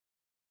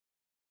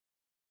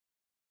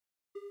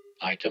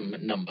Item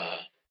number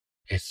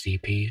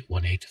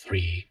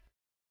SCP-183.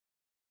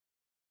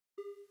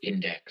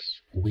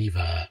 Index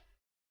Weaver.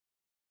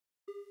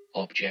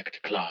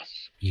 Object Class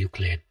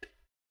Euclid.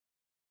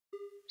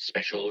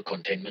 Special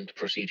Containment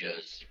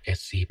Procedures.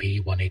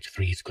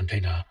 SCP-183's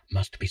container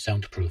must be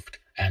soundproofed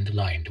and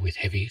lined with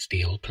heavy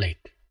steel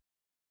plate.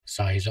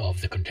 Size of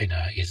the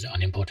container is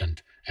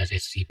unimportant, as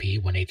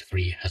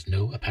SCP-183 has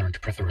no apparent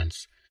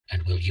preference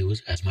and will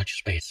use as much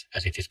space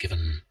as it is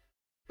given.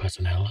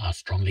 Personnel are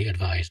strongly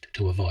advised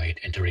to avoid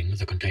entering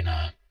the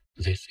container.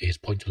 This is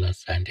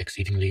pointless and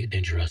exceedingly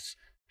dangerous,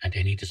 and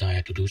any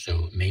desire to do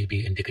so may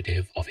be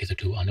indicative of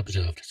hitherto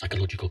unobserved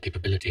psychological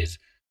capabilities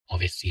of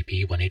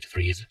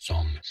SCP-183's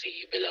song.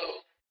 See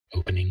below.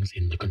 Openings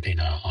in the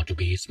container are to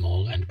be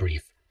small and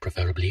brief,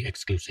 preferably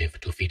exclusive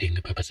to feeding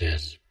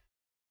purposes.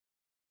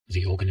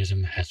 The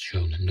organism has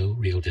shown no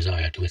real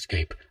desire to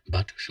escape,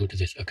 but should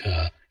this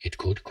occur, it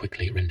could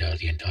quickly render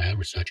the entire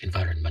research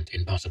environment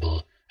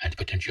impassable and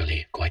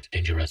potentially quite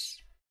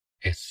dangerous.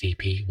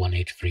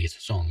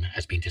 SCP-183's song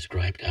has been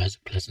described as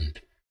pleasant,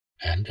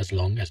 and as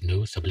long as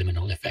no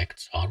subliminal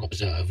effects are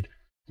observed,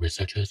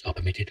 researchers are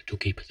permitted to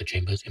keep the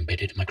chamber's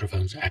embedded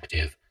microphones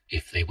active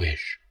if they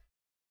wish.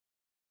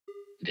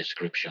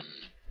 Description: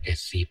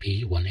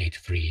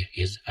 SCP-183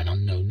 is an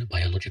unknown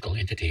biological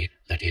entity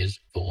that is,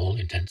 for all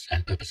intents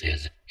and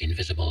purposes,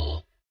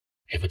 invisible.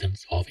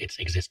 Evidence of its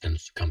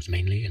existence comes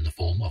mainly in the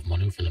form of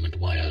monofilament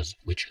wires,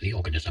 which the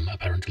organism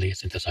apparently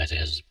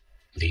synthesizes.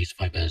 These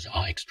fibers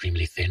are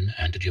extremely thin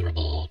and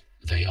durable.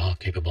 They are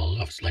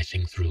capable of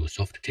slicing through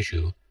soft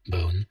tissue,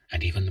 bone,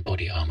 and even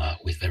body armor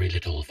with very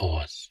little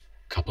force.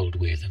 Coupled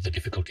with the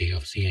difficulty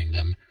of seeing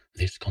them,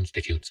 this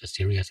constitutes a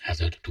serious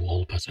hazard to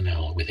all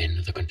personnel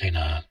within the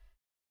container.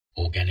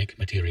 Organic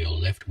material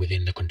left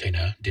within the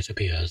container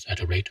disappears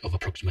at a rate of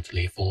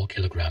approximately 4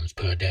 kilograms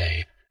per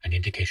day, an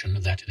indication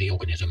that the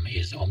organism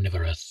is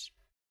omnivorous.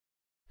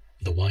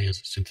 The wires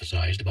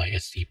synthesized by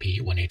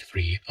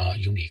SCP-183 are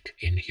unique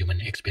in human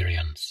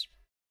experience.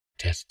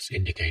 Tests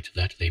indicate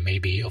that they may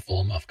be a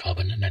form of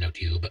carbon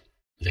nanotube.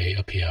 They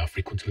appear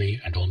frequently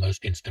and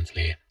almost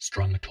instantly,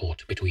 strung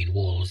taut between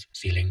walls,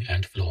 ceiling,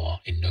 and floor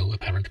in no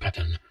apparent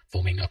pattern,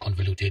 forming a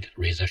convoluted,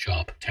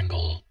 razor-sharp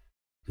tangle.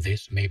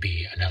 This may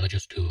be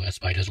analogous to a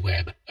spider's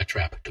web, a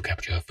trap to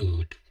capture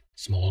food.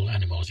 Small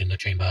animals in the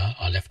chamber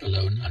are left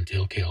alone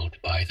until killed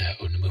by their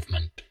own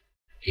movement.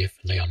 If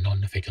they are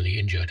non-fatally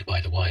injured by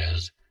the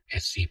wires,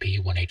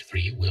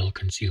 SCP-183 will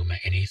consume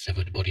any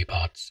severed body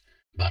parts,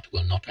 but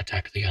will not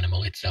attack the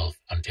animal itself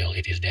until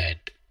it is dead.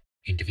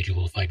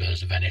 Individual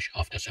fibers vanish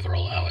after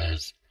several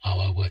hours.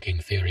 Our working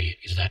theory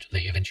is that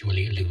they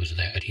eventually lose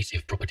their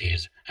adhesive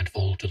properties and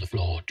fall to the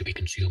floor to be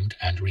consumed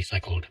and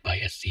recycled by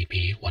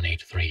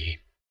SCP-183.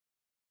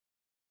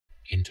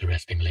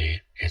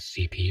 Interestingly,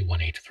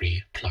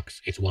 SCP-183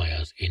 plucks its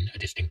wires in a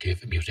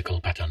distinctive musical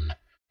pattern,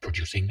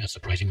 producing a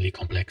surprisingly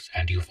complex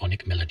and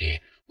euphonic melody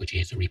which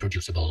is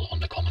reproducible on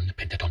the common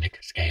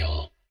pentatonic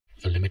scale.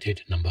 The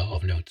limited number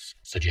of notes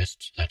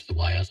suggests that the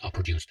wires are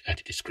produced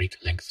at discrete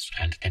lengths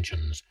and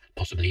tensions,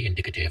 possibly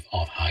indicative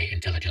of high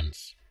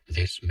intelligence.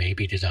 This may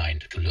be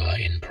designed to lure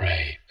in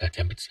prey.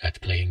 Attempts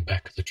at playing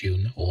back the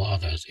tune or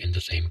others in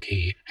the same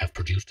key have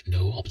produced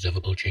no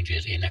observable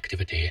changes in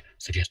activity,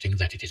 suggesting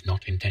that it is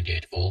not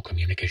intended for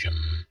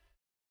communication.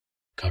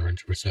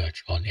 Current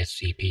research on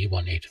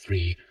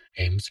SCP-183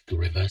 aims to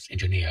reverse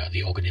engineer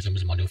the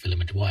organism's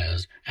monofilament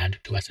wires and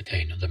to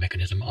ascertain the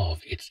mechanism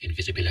of its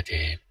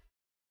invisibility.